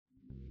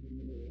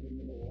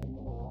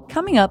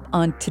Coming up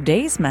on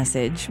today's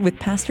message with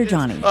Pastor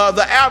Johnny.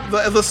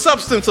 The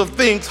substance of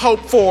things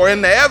hoped for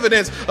and the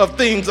evidence of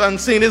things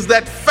unseen is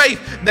that faith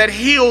that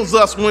heals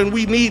us when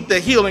we need the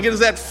healing. It is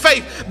that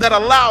faith that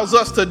allows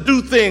us to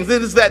do things.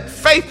 It is that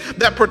faith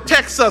that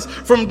protects us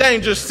from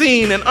danger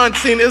seen and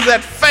unseen. It is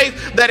that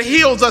faith that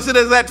heals us. It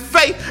is that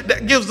faith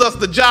that gives us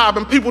the job.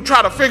 And people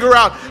try to figure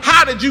out,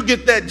 how did you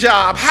get that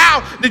job? How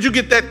did you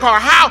get that car?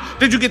 How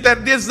did you get that?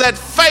 It is that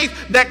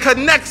faith that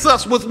connects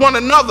us with one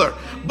another.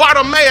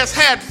 Bartimaeus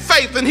had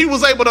faith and he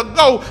was able to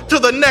go to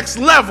the next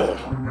level.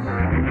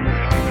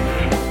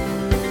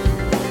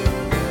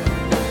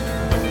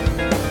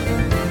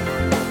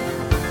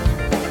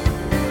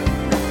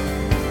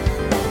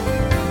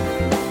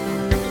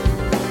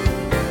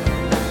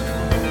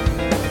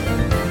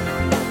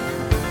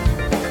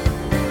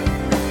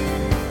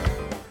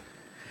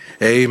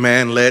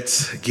 Amen.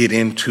 Let's get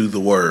into the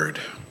word.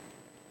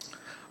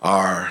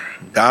 Our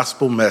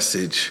gospel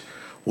message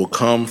will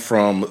come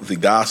from the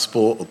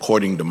gospel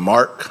according to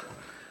Mark,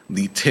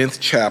 the 10th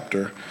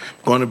chapter.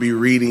 I'm going to be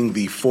reading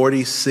the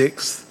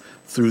 46th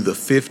through the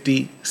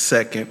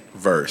 52nd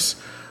verse.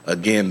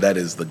 Again, that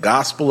is the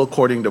gospel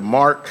according to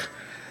Mark,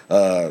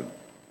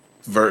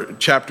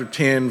 chapter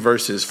 10,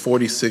 verses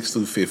 46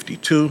 through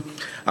 52.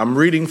 I'm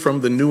reading from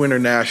the New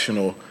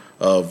International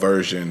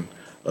Version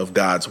of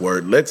God's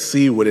word. Let's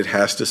see what it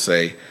has to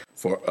say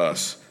for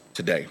us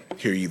today.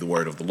 Hear ye the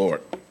word of the Lord.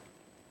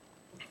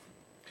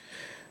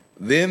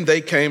 Then they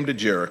came to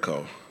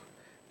Jericho.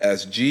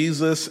 As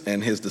Jesus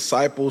and his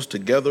disciples,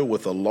 together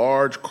with a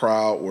large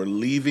crowd, were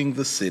leaving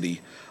the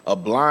city, a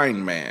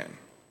blind man,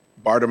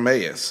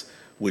 Bartimaeus,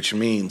 which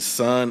means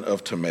son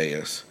of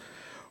Timaeus,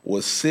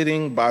 was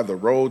sitting by the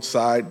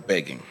roadside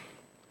begging.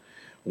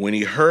 When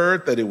he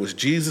heard that it was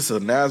Jesus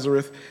of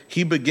Nazareth,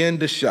 he began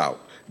to shout,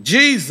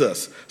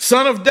 "Jesus,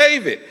 Son of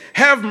David,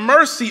 have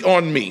mercy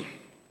on me."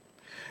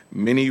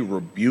 Many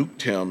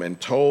rebuked him and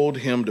told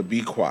him to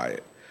be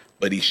quiet.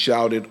 But he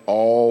shouted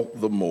all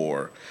the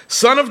more,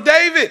 "Son of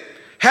David,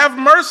 have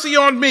mercy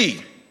on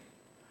me."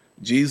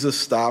 Jesus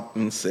stopped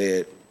and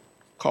said,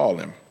 "Call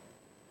him."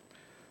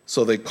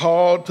 So they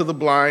called to the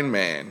blind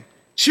man,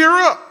 "Cheer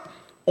up,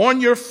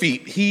 on your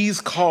feet, he's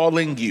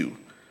calling you."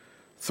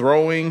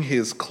 Throwing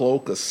his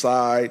cloak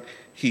aside,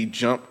 he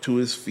jumped to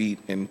his feet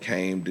and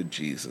came to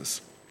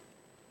Jesus.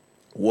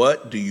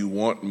 "What do you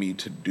want me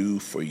to do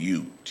for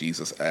you?"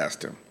 Jesus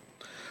asked him.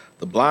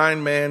 The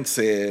blind man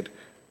said,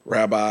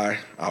 "Rabbi,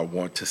 I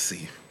want to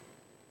see."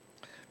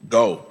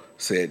 "Go,"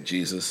 said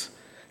Jesus,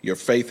 "your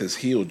faith has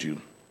healed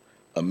you."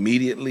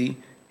 Immediately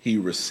he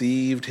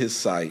received his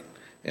sight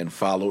and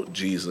followed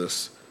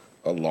Jesus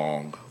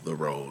along the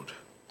road.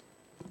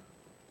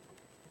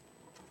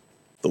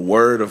 The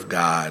word of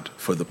God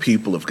for the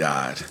people of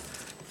God.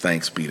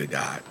 Thanks be to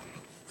God.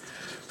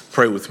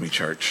 Pray with me,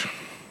 church.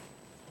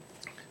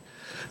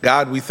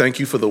 God, we thank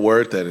you for the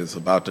word that is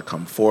about to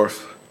come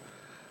forth.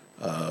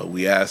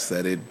 We ask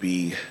that it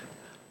be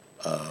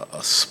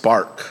a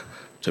spark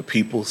to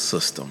people's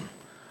system,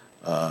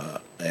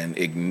 an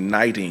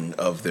igniting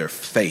of their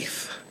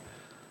faith.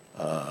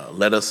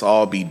 Let us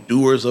all be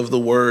doers of the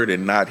word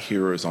and not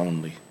hearers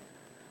only.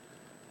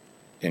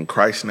 In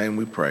Christ's name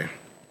we pray.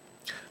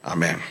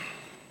 Amen.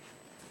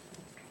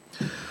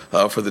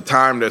 For the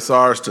time that's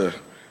ours to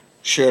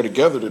share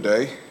together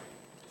today,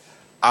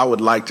 I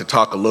would like to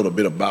talk a little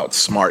bit about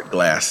smart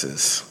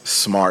glasses.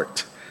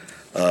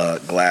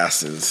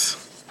 Glasses.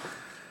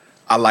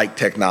 I like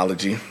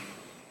technology.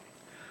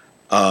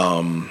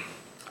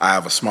 I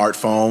have a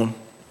smartphone.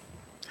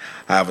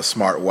 I have a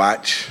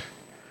smartwatch.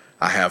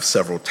 I have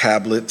several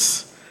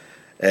tablets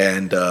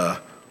and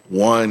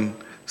one,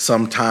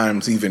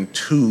 sometimes even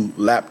two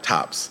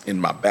laptops in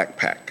my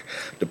backpack,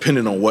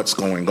 depending on what's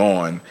going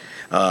on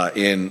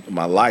in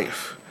my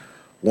life.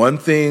 One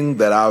thing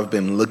that I've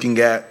been looking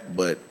at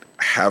but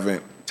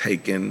haven't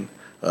taken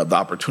the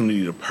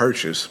opportunity to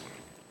purchase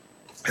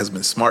has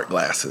been smart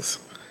glasses.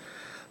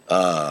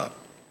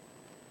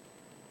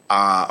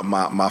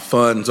 My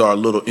funds are a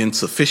little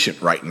insufficient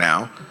right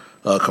now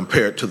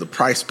compared to the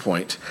price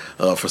point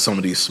for some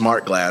of these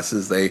smart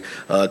glasses. They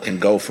can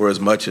go for as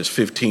much as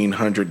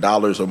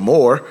 $1,500 or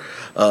more.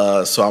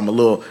 So I'm a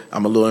little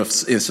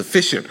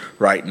insufficient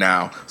right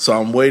now. So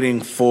I'm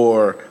waiting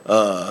for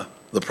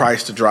the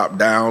price to drop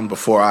down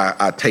before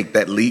I take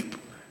that leap.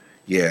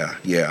 Yeah.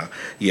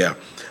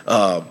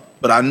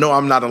 But I know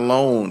I'm not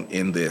alone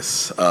in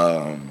this.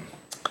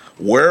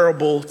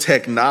 Wearable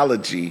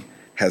technology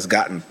has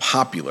gotten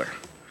popular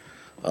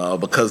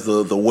because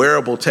the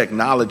wearable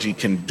technology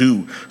can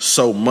do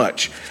so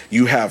much.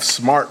 You have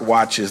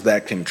smartwatches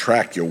that can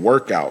track your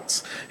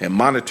workouts and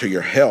monitor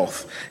your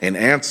health and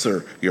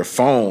answer your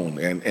phone.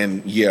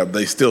 And yeah,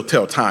 they still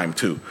tell time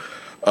too.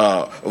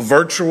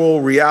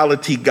 Virtual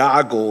reality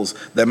goggles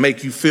that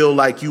make you feel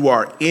like you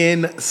are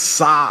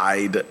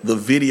inside the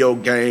video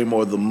game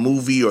or the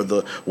movie or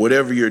the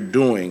whatever you're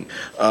doing.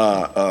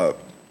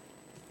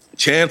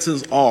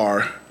 Chances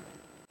are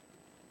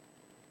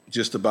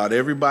just about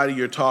everybody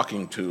you're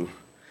talking to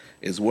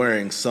is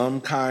wearing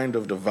some kind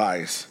of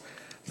device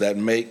that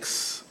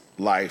makes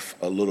life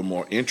a little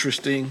more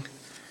interesting,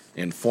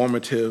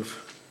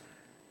 informative,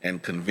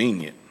 and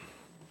convenient.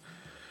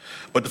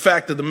 But the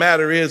fact of the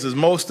matter is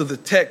most of the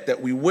tech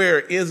that we wear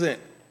isn't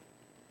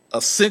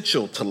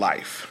essential to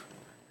life.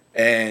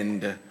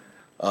 And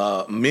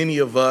many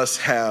of us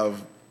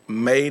have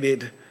made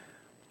it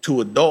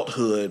to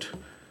adulthood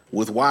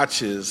with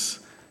watches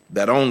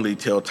that only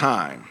tell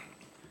time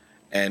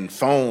and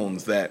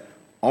phones that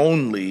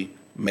only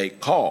make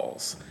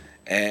calls,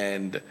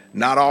 and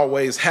not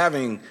always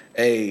having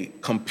a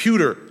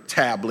computer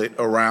tablet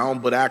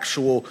around, but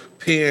actual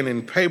pen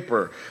and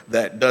paper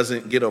that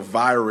doesn't get a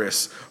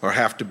virus or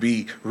have to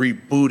be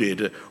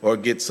rebooted or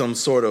get some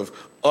sort of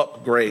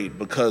upgrade,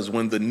 because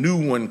when the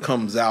new one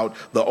comes out,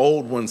 the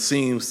old one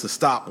seems to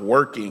stop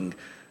working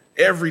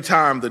every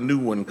time the new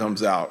one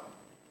comes out.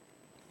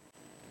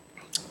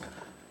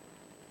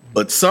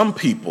 But some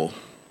people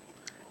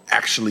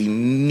actually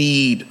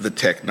need the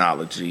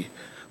technology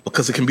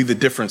because it can be the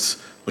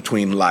difference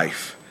between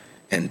life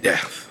and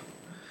death.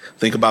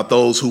 Think about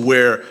those who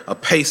wear a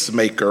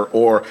pacemaker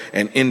or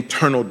an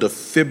internal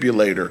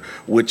defibrillator,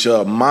 which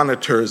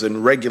monitors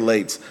and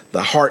regulates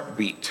the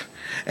heartbeat.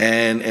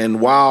 And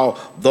while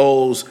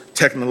those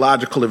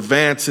technological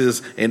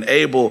advances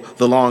enable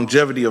the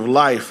longevity of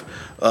life,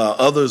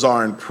 others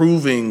are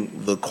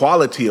improving the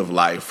quality of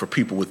life for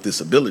people with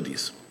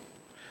disabilities.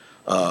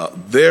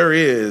 There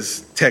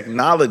is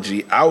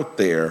technology out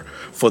there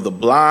for the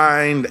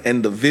blind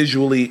and the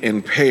visually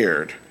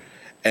impaired,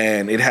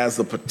 and it has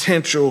the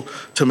potential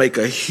to make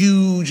a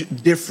huge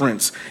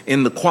difference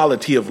in the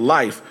quality of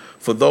life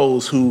for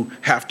those who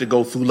have to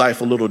go through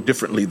life a little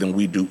differently than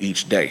we do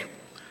each day.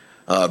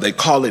 They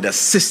call it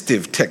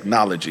assistive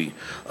technology.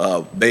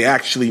 They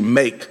actually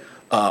make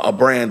a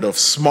brand of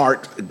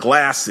smart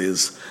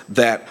glasses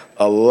that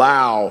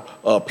allow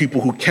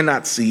people who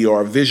cannot see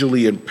or are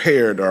visually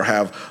impaired or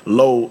have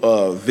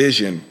low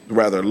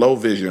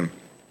vision.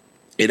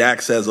 It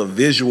acts as a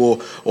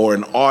visual or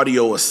an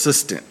audio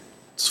assistant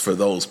for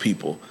those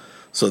people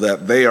so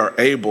that they are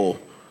able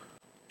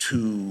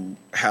to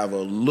have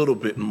a little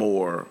bit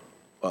more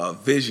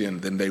vision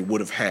than they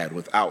would have had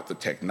without the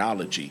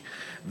technology.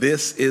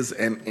 This is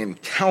an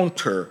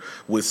encounter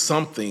with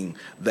something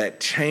that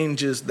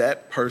changes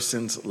that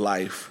person's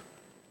life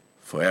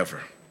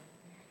forever.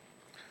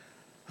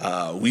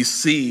 We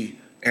see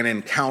an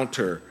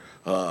encounter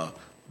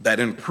that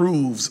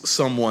improves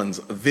someone's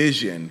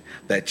vision,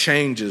 that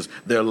changes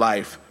their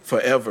life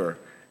forever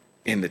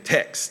in the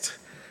text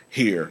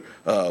here.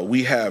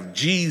 We have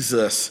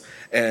Jesus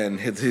and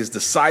his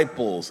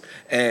disciples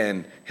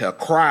and a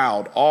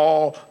crowd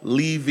all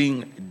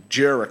leaving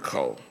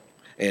Jericho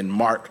in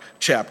Mark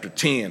chapter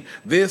 10.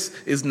 This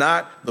is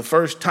not the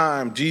first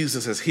time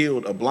Jesus has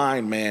healed a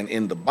blind man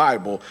in the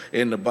Bible,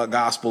 in the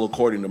gospel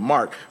according to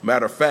Mark.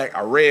 Matter of fact,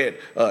 I read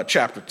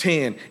chapter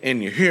 10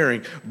 in your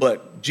hearing,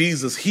 but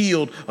Jesus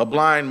healed a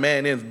blind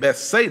man in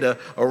Bethsaida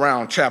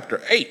around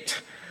chapter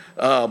 8.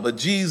 But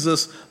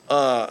Jesus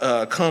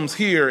comes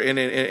here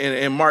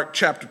in Mark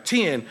chapter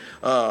 10,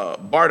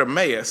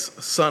 Bartimaeus,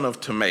 son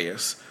of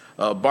Timaeus.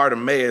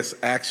 Bartimaeus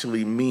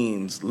actually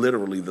means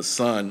literally the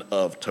son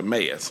of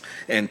Timaeus,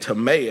 and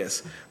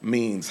Timaeus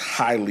means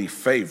highly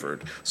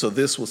favored. So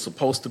this was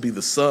supposed to be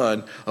the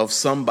son of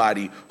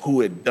somebody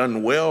who had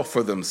done well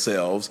for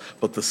themselves,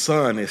 but the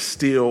son is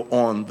still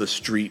on the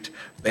street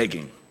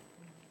begging.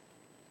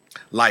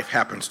 Life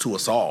happens to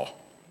us all.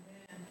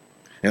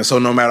 And so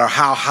no matter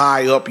how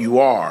high up you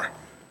are,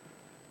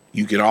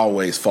 you can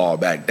always fall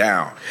back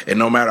down. And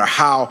no matter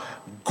how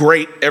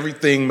great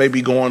everything may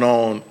be going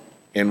on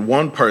in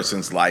one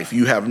person's life,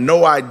 you have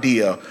no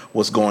idea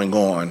what's going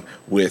on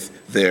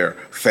with their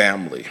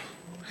family.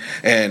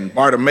 And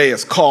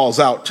Bartimaeus calls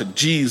out to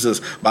Jesus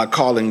by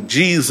calling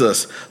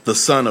Jesus the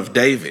son of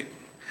David.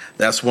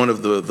 That's one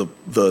of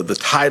the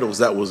titles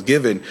that was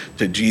given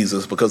to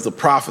Jesus, because the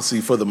prophecy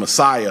for the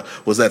Messiah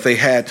was that they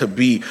had to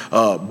be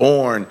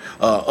born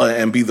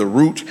and be the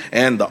root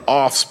and the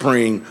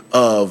offspring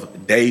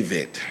of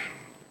David.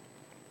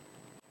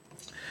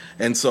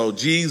 And so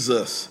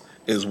Jesus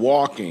is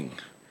walking,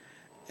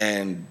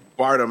 and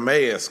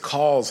Bartimaeus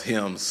calls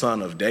him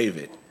son of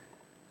David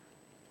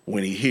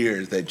when he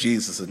hears that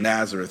Jesus of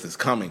Nazareth is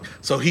coming.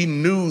 So he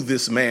knew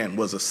this man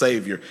was a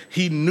savior.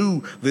 He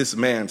knew this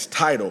man's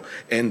title.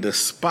 And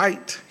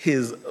despite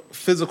his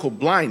physical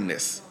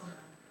blindness,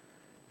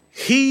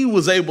 he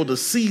was able to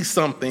see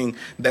something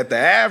that the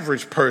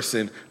average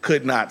person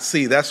could not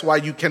see. That's why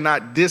you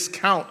cannot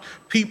discount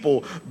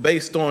people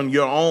based on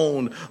your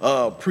own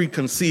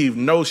preconceived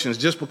notions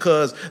just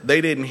because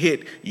they didn't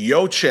hit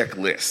your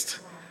checklist.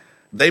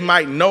 They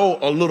might know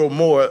a little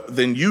more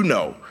than you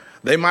know.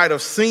 They might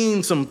have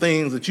seen some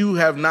things that you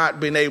have not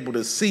been able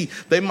to see.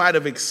 They might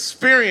have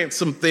experienced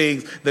some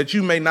things that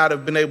you may not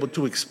have been able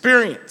to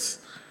experience.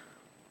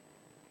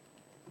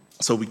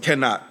 So we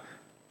cannot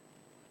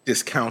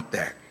discount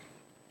that.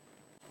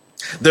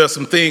 There are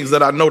some things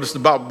that I noticed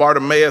about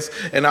Bartimaeus,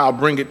 and I'll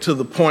bring it to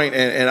the point,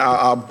 and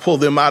I'll pull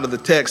them out of the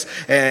text,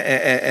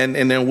 and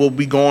then we'll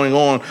be going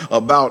on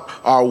about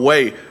our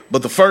way.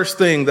 But the first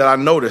thing that I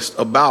noticed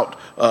about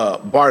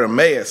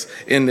Bartimaeus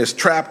in this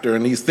chapter,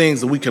 and these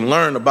things that we can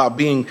learn about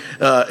being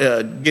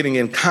getting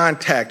in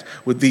contact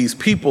with these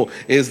people,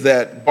 is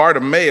that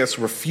Bartimaeus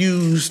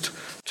refused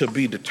to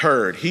be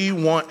deterred. He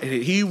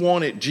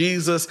wanted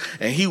Jesus,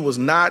 and he was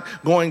not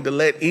going to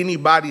let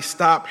anybody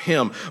stop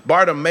him.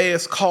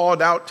 Bartimaeus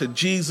called out to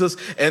Jesus,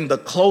 and the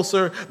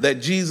closer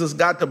that Jesus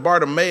got to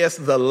Bartimaeus,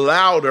 the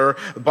louder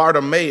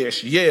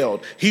Bartimaeus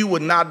yelled. He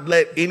would not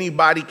let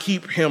anybody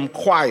keep him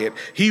quiet.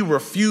 He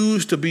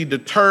refused to be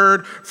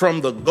deterred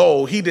from the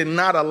goal. He did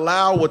not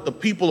allow what the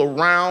people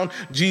around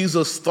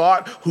Jesus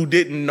thought, who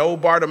didn't know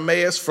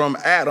Bartimaeus from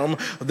Adam.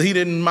 He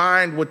didn't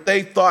mind what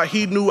they thought.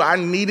 He knew, I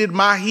needed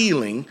my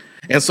healing.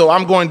 And so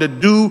I'm going to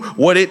do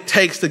what it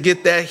takes to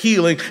get that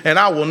healing, and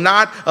I will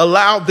not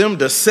allow them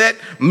to set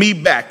me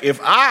back. If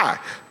I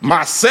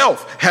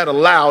myself had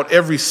allowed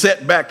every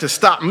setback to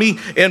stop me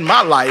in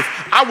my life,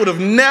 I would have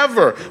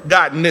never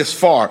gotten this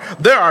far.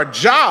 There are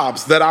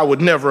jobs that I would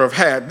never have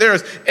had.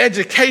 There's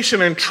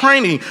education and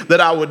training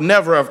that I would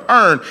never have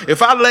earned.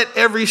 If I let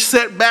every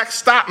setback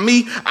stop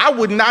me, I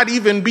would not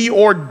even be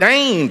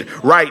ordained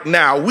right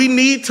now. We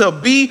need to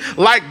be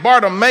like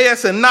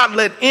Bartimaeus and not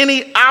let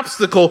any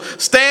obstacle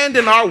stand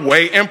in our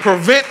way and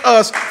prevent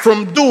us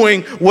from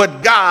doing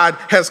what God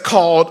has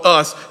called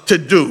us to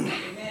do.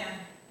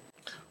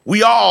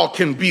 We all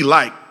can be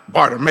like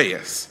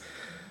Bartimaeus.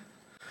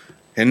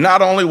 And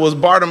not only was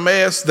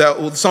Bartimaeus that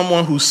was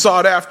someone who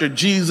sought after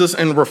Jesus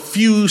and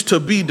refused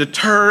to be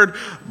deterred,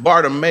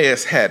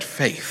 Bartimaeus had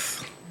faith.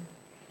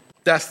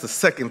 That's the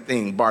second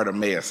thing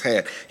Bartimaeus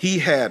had. He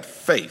had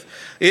faith.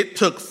 It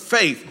took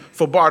faith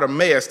for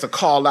Bartimaeus to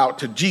call out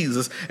to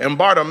Jesus, and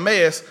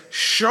Bartimaeus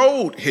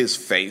showed his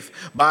faith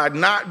by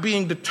not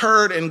being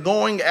deterred and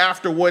going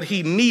after what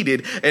he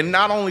needed. And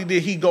not only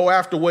did he go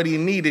after what he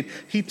needed,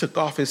 he took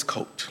off his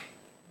coat.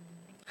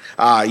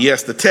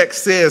 Yes, the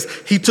text says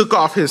he took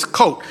off his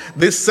coat,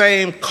 this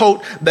same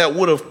coat that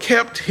would have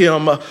kept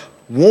him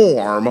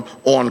warm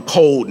on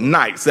cold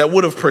nights, that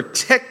would have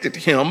protected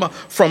him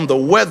from the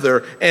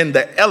weather and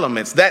the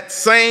elements. That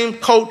same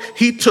coat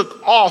he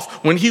took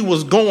off when he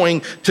was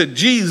going to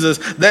Jesus,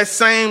 that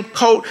same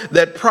coat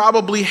that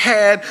probably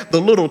had the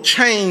little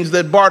change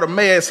that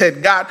Bartimaeus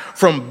had got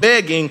from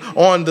begging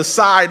on the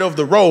side of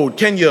the road.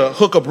 Can you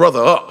hook a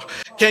brother up?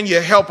 Can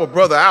you help a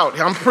brother out?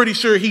 I'm pretty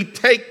sure he'd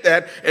take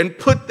that and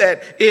put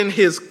that in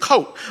his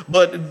coat.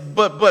 But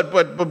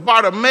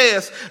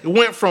Bartimaeus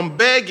went from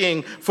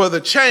begging for the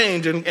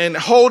change and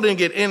holding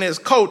it in his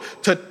coat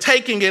to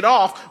taking it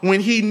off when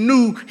he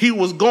knew he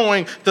was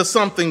going to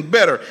something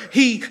better.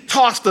 He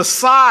tossed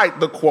aside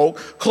the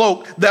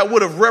cloak that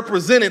would have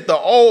represented the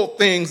old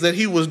things that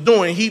he was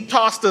doing. He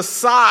tossed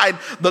aside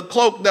the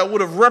cloak that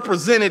would have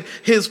represented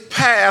his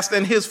past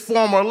and his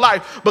former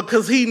life,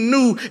 because he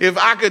knew, if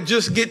I could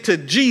just get to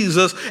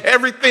Jesus,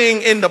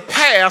 everything in the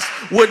past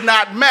would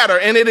not matter.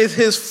 And it is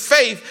his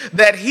faith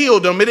that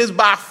healed him. It is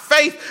by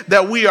faith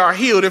that we are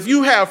healed. If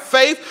you have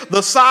faith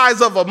the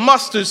size of a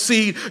mustard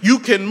seed, you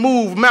can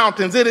move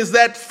mountains. It is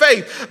that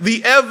faith,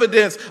 the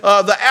evidence,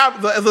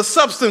 the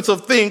substance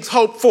of things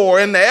hoped for,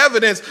 and the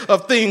evidence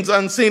of things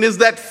unseen. Is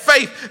that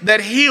faith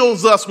that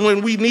heals us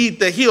when we need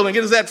the healing.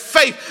 It is that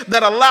faith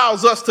that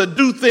allows us to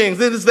do things.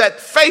 It is that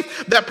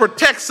faith that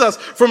protects us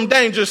from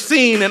danger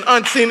seen and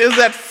unseen. It is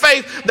that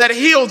faith that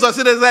heals us.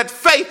 It is that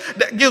faith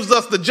that gives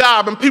us the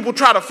job. And people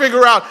try to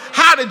figure out,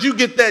 how did you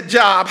get that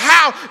job?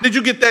 How did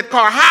you get that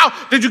car? How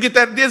did you get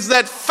that? It is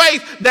that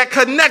faith that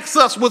connects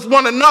us with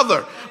one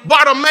another.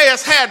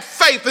 Bartimaeus had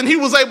faith, and he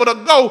was able to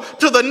go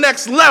to the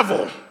next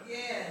level.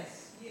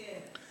 Yes.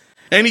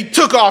 And he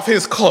took off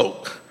his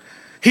cloak.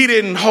 He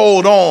didn't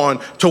hold on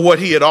to what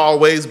he had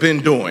always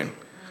been doing.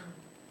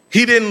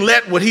 He didn't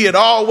let what he had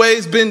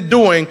always been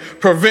doing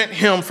prevent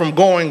him from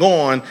going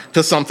on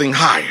to something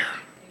higher.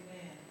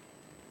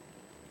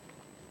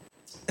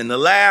 And the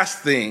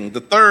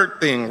third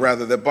thing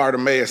that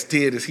Bartimaeus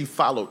did is he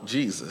followed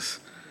Jesus.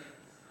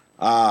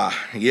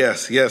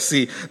 Yes.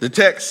 See, the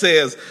text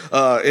says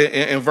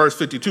in verse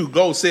 52,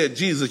 "Go," said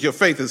Jesus, "your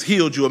faith has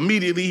healed you."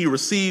 Immediately he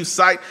received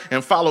sight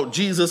and followed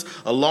Jesus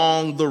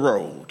along the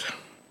road.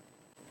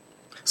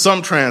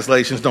 Some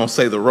translations don't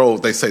say the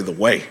road, they say the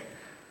way.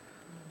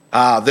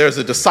 There's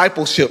a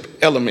discipleship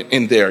element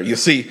in there. You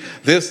see,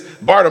 this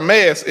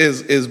Bartimaeus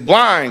is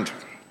blind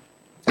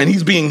and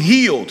he's being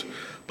healed,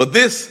 but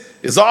this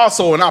is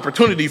also an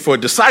opportunity for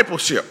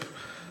discipleship.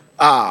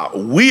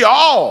 We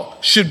all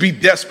should be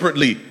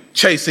desperately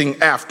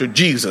chasing after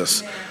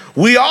Jesus.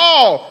 We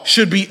all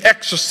should be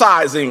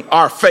exercising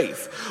our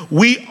faith.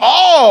 We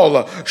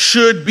all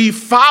should be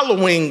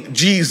following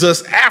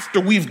Jesus after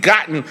we've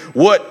gotten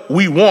what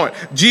we want.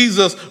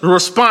 Jesus'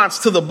 response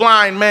to the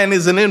blind man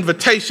is an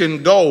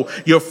invitation. Go,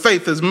 your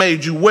faith has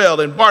made you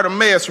well. And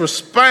Bartimaeus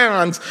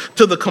responds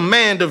to the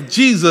command of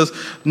Jesus,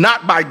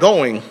 not by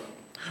going,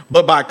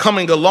 but by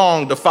coming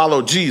along to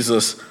follow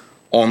Jesus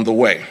on the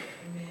way.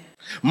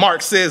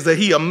 Mark says that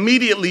he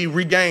immediately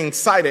regained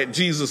sight at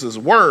Jesus'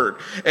 word.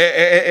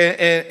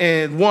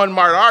 And one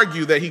might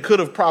argue that he could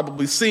have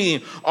probably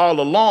seen all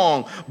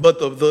along, but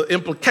the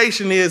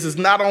implication is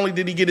not only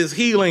did he get his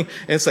healing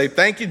and say,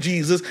 thank you,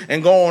 Jesus,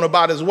 and go on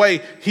about his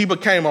way, he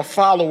became a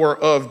follower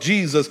of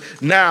Jesus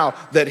now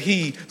that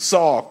he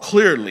saw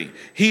clearly.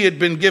 He had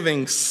been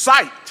giving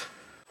sight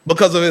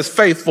because of his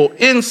faithful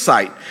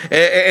insight.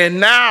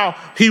 And now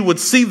he would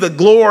see the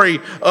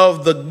glory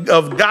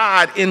of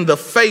God in the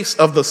face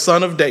of the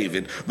Son of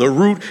David, the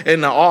root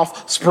and the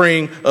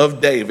offspring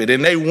of David.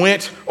 And they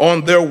went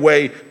on their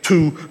way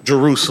to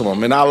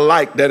Jerusalem. And I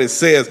like that it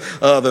says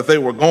that they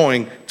were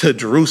going to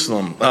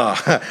Jerusalem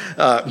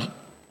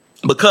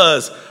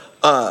because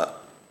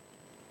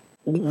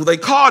they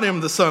called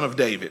him the Son of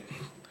David.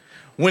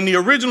 When the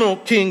original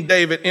King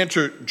David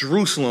entered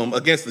Jerusalem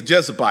against the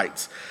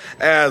Jebusites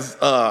as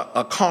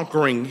a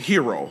conquering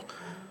hero,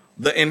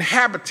 the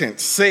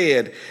inhabitants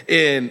said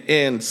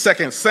in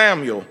 2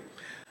 Samuel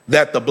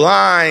that the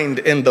blind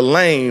and the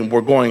lame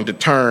were going to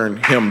turn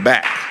him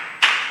back.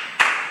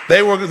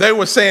 They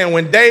were saying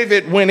when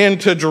David went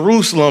into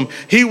Jerusalem,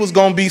 he was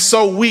going to be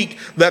so weak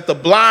that the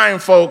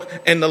blind folk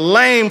and the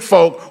lame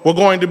folk were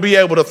going to be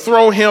able to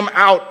throw him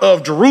out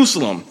of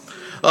Jerusalem.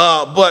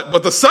 But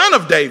the Son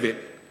of David,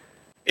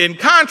 in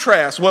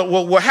contrast,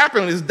 what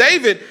happened is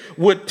David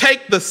would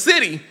take the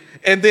city,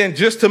 and then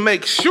just to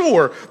make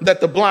sure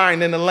that the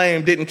blind and the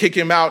lame didn't kick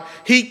him out,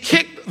 he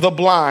kicked the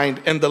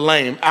blind and the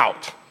lame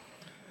out.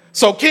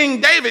 So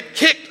King David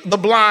kicked the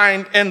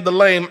blind and the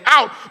lame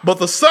out, but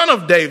the Son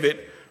of David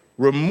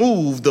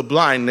removed the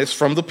blindness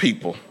from the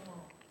people.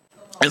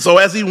 And so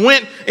as he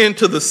went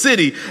into the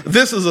city,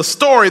 this is a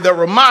story that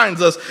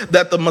reminds us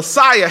that the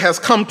Messiah has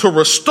come to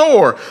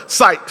restore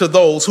sight to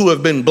those who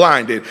have been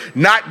blinded.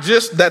 Not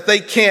just that they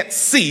can't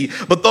see,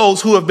 but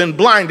those who have been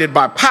blinded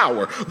by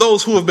power,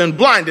 those who have been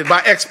blinded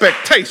by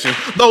expectation,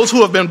 those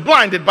who have been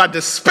blinded by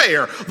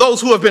despair, those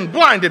who have been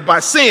blinded by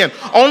sin.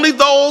 Only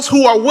those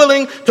who are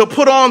willing to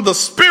put on the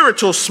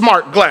spiritual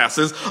smart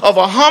glasses of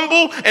a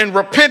humble and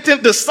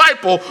repentant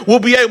disciple will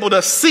be able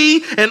to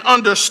see and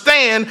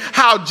understand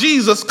how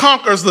Jesus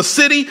conquered the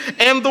city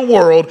and the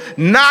world,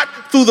 not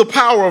through the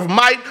power of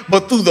might,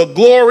 but through the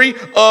glory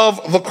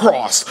of the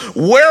cross.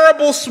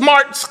 Wearable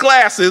smart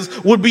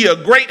glasses would be a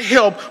great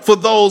help for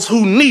those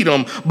who need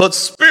them, but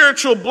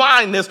spiritual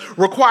blindness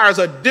requires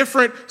a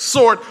different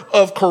sort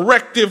of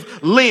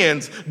corrective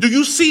lens. Do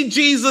you see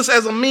Jesus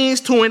as a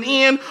means to an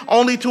end,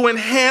 only to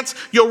enhance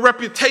your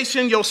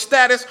reputation, your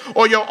status,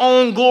 or your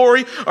own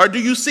glory? Or do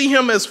you see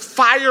him as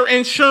fire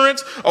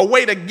insurance, a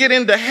way to get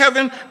into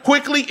heaven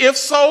quickly? If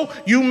so,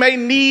 you may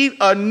need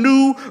a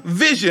new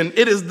vision.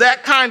 It is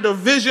that kind of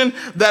vision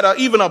that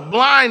even a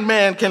blind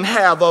man can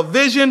have, a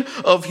vision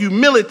of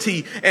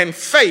humility and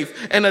faith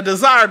and a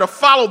desire to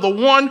follow the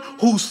one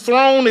whose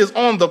throne is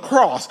on the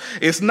cross.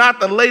 It's not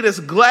the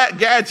latest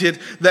gadget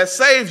that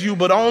saves you,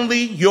 but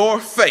only your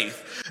faith.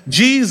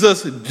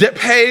 Jesus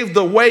paved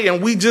the way,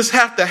 and we just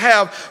have to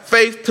have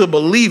faith to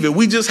believe it.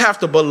 We just have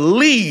to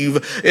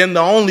believe in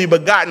the only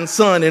begotten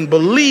Son and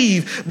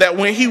believe that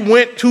when he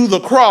went to the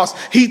cross,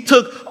 he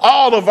took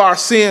all of our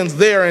sins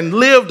there and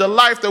lived a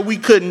life that we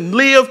couldn't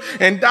live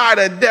and died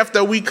a death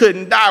that we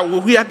couldn't die.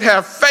 Well, we have to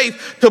have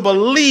faith to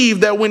believe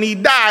that when he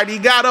died, he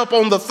got up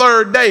on the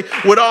third day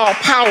with all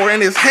power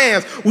in his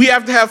hands. We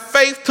have to have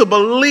faith to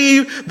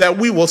believe that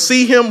we will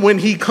see him when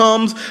he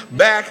comes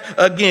back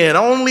again.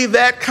 Only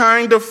that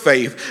kind of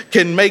faith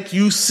can make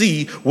you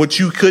see what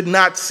you could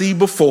not see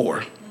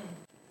before.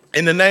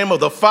 In the name of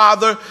the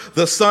Father,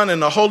 the Son,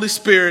 and the Holy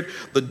Spirit,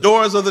 the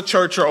doors of the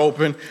church are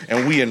open,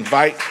 and we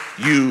invite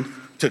you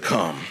to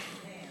come.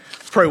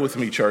 Pray with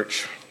me,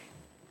 church.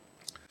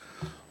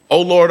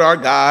 O Lord our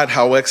God,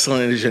 how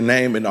excellent is your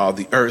name in all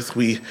the earth.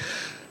 We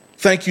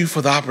thank you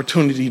for the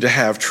opportunity to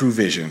have true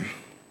vision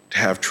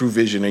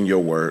in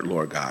your word,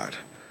 Lord God.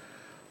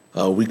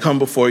 We come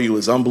before you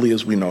as humbly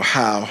as we know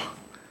how,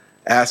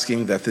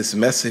 asking that this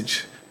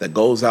message that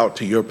goes out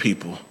to your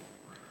people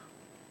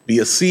be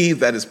a seed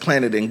that is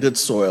planted in good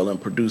soil and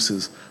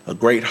produces a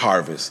great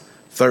harvest,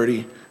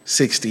 30,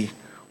 60,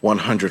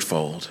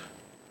 100-fold.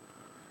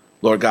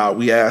 Lord God,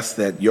 we ask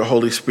that your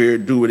Holy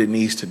Spirit do what it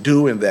needs to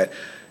do and that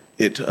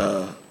it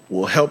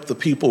will help the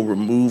people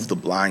remove the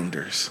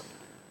blinders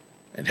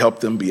and help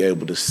them be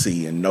able to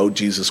see and know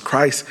Jesus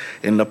Christ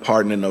in the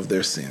pardoning of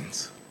their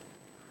sins.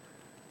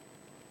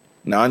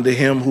 Now unto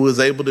him who is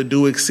able to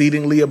do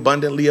exceedingly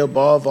abundantly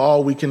above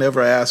all we can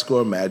ever ask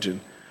or imagine,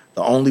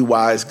 the only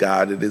wise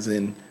God, it is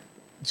in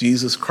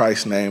Jesus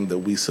Christ's name that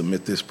we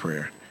submit this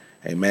prayer.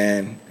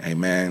 Amen,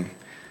 amen,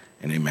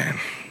 and amen.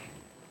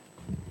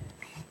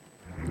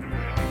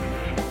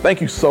 Thank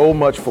you so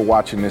much for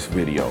watching this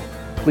video.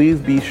 Please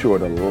be sure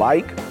to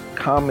like,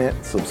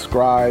 comment,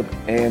 subscribe,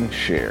 and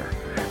share.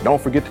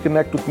 Don't forget to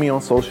connect with me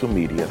on social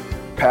media,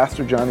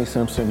 Pastor Johnny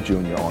Simpson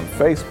Jr. on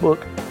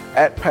Facebook,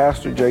 at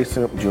Pastor J.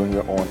 Simp Jr.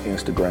 on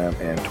Instagram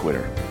and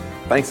Twitter.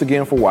 Thanks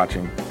again for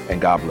watching,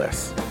 and God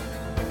bless.